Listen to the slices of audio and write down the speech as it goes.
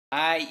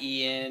Hi,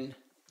 Ian.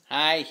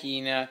 Hi,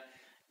 Hina.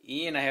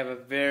 Ian, I have a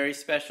very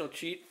special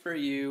treat for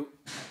you.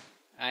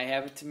 I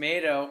have a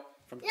tomato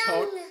from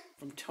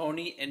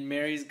Tony and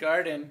Mary's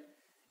garden,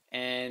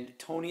 and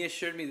Tony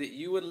assured me that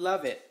you would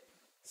love it.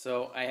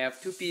 So I have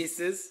two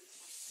pieces.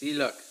 See,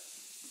 look.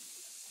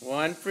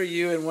 One for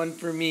you and one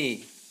for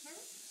me.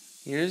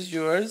 Here's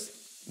yours.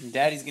 And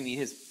Daddy's gonna eat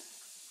his.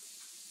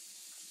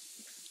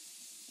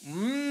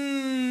 Mmm.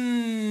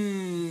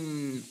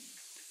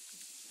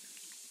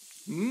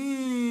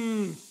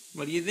 Mmm.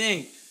 What do you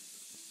think?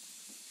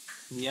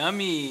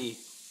 Yummy.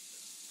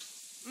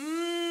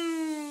 Mmm.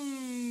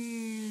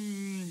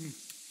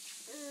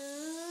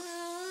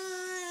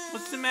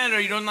 What's the matter?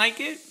 You don't like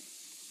it?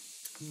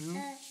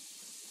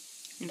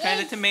 You try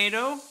the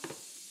tomato?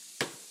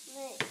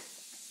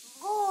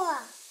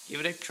 Give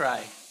it a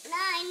try.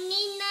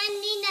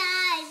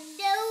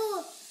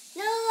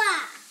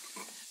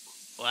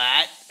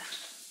 What?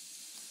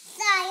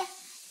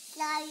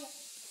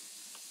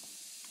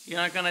 You're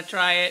not gonna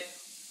try it?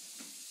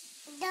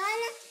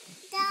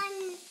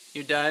 Done.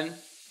 You done?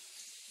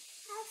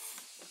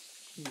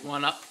 You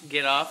wanna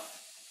get off?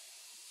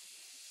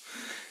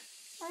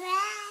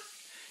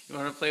 You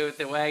wanna play with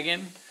the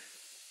wagon?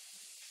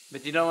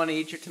 But you don't wanna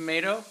eat your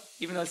tomato?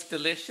 Even though it's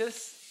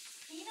delicious?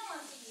 Hina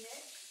wants to eat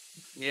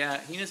it.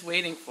 Yeah, Hina's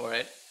waiting for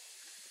it.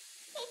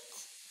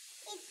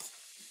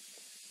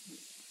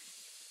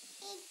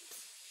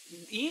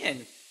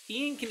 Ian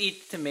can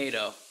eat the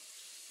tomato.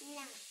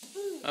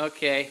 No.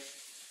 Okay.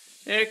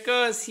 There it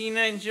goes.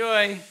 Hina,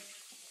 enjoy.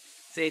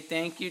 Say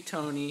thank you,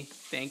 Tony.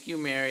 Thank you,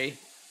 Mary.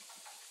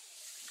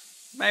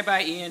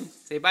 Bye-bye, Ian.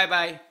 Say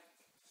bye-bye.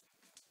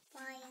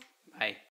 Bye. Bye.